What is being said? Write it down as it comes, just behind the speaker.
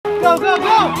Go, go,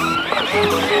 go!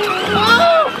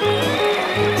 Oh!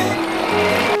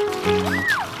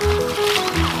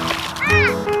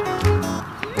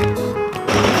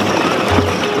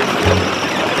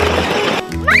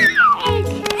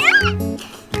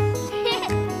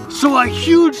 So a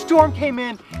huge storm came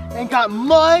in and got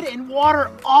mud and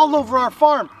water all over our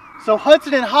farm. So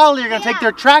Hudson and Holly are gonna take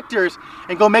their tractors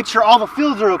and go make sure all the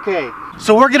fields are okay.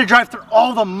 So we're gonna drive through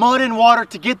all the mud and water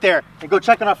to get there and go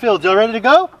check on our fields. Y'all ready to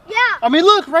go? Yeah. I mean,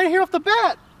 look, right here off the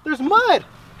bat, there's mud. And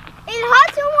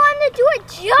Hudson wanted to do a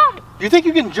jump. Do you think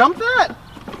you can jump that?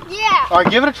 Yeah. All right,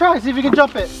 give it a try, see if you can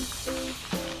jump it.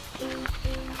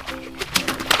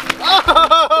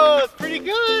 Oh, it's pretty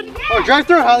good. Yeah. Oh, drive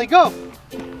through, Holly, go.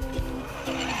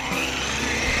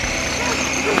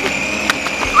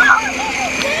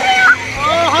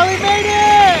 Oh, Holly made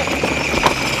it!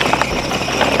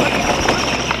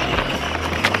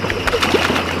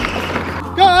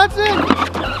 Go, Hudson!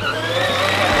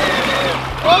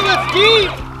 Oh, that's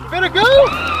deep! You better go!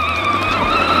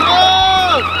 Oh!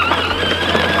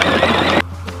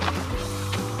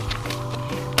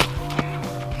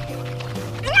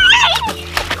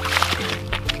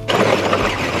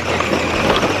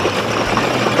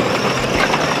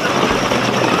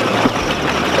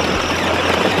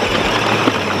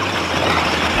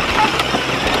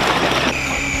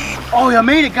 Oh, you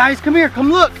made it, guys. Come here,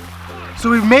 come look. So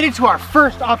we've made it to our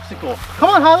first obstacle. Come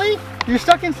on, Holly. You're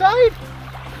stuck inside?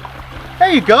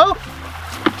 There you go.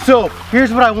 So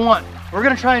here's what I want. We're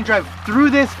gonna try and drive through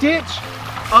this ditch,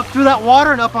 up through that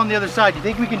water, and up on the other side. You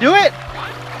think we can do it?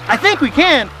 I think we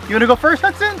can. You wanna go first,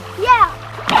 Hudson? Yeah.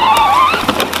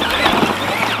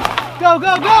 Go,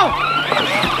 go, go.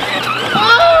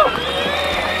 Oh!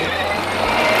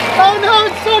 Oh no,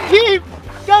 it's so deep.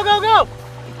 Go, go, go.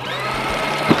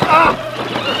 Ah.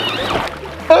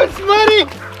 Oh, it's muddy!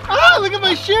 Ah, look at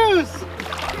my shoes!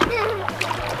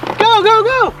 Go, go,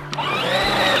 go!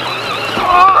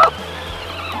 Ah.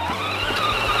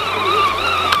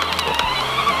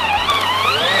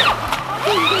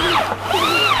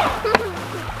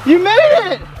 You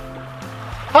made it!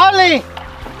 Holly,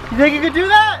 you think you could do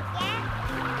that?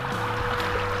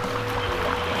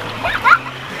 Yeah.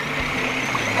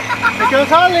 Here goes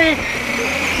Holly!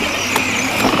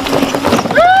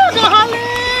 Go, Holly!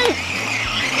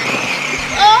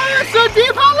 Oh, it's so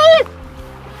deep, Holly!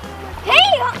 Hey,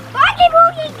 Boogie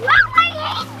Boogie, grab my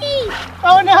handy!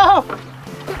 Oh no!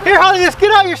 Here, Holly, let's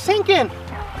get out. You're sinking.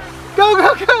 Go,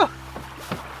 go, go!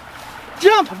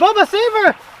 Jump, Bubba, save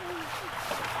her!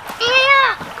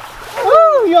 Yeah!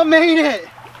 Woo! You made it!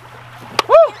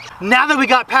 Woo! Now that we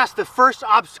got past the first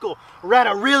obstacle, we're at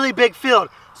a really big field.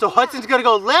 So Hudson's gonna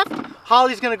go left,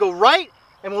 Holly's gonna go right,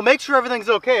 and we'll make sure everything's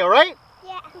okay, all right?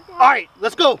 Yeah. All right,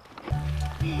 let's go.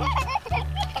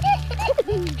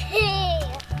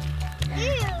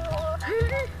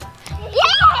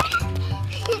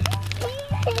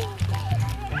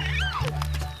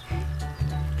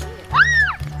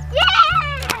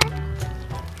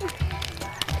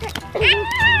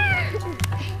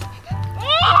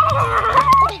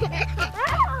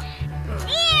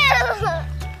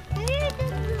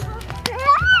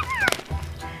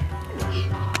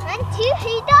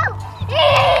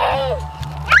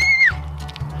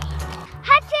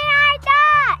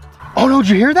 Oh no, did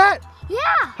you hear that? Yeah.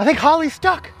 I think Holly's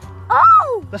stuck.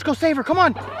 Oh. Let's go save her, come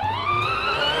on. All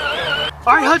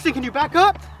right, Hudson, can you back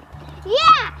up?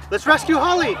 Yeah. Let's rescue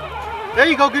Holly. There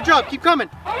you go, good job, keep coming.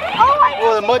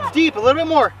 Oh, the mud's deep, a little bit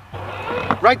more.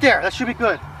 Right there, that should be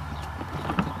good.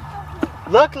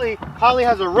 Luckily, Holly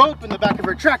has a rope in the back of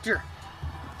her tractor.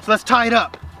 So let's tie it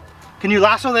up. Can you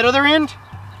lasso that other end?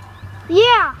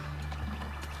 Yeah.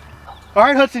 All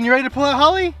right, Hudson, you ready to pull out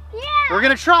Holly? Yeah. We're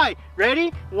gonna try.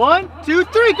 Ready? 1, 2,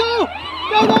 3, go!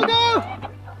 Go, go, go!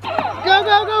 Go,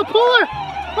 go, go, pull her!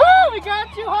 Woo, we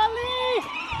got you, Holly!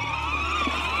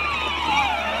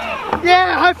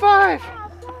 Yeah, high five!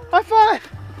 High five!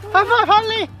 High five,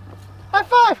 Holly! High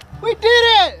five! We did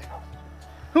it!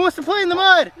 Who wants to play in the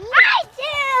mud? I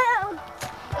do!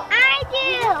 I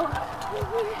do!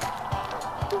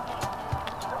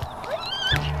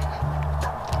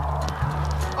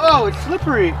 Oh, it's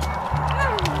slippery.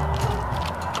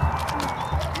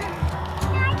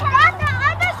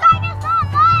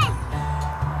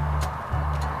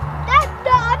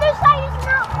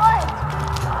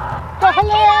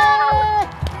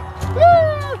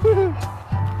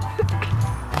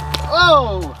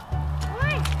 Oh! 1,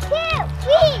 2,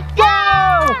 3, go!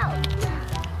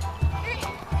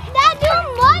 That's your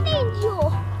mud angel.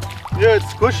 Yeah, it's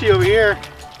squishy over here.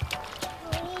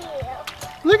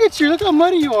 Look at you, look how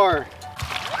muddy you are.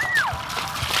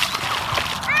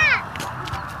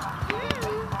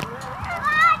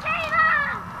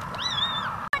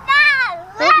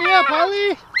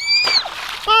 Holly?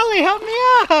 Holly, help me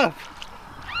up!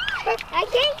 I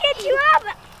can't get you up.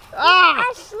 Ah!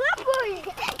 I'm slippery.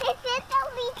 It's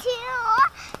only two.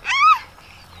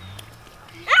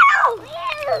 Ow!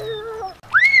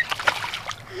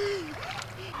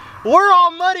 We're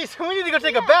all muddy, so we need to go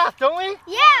take a bath, don't we?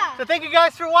 Yeah. So thank you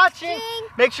guys for watching.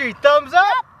 Make sure you thumbs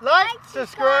up, like,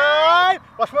 subscribe,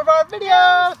 watch more of our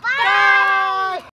videos. Bye.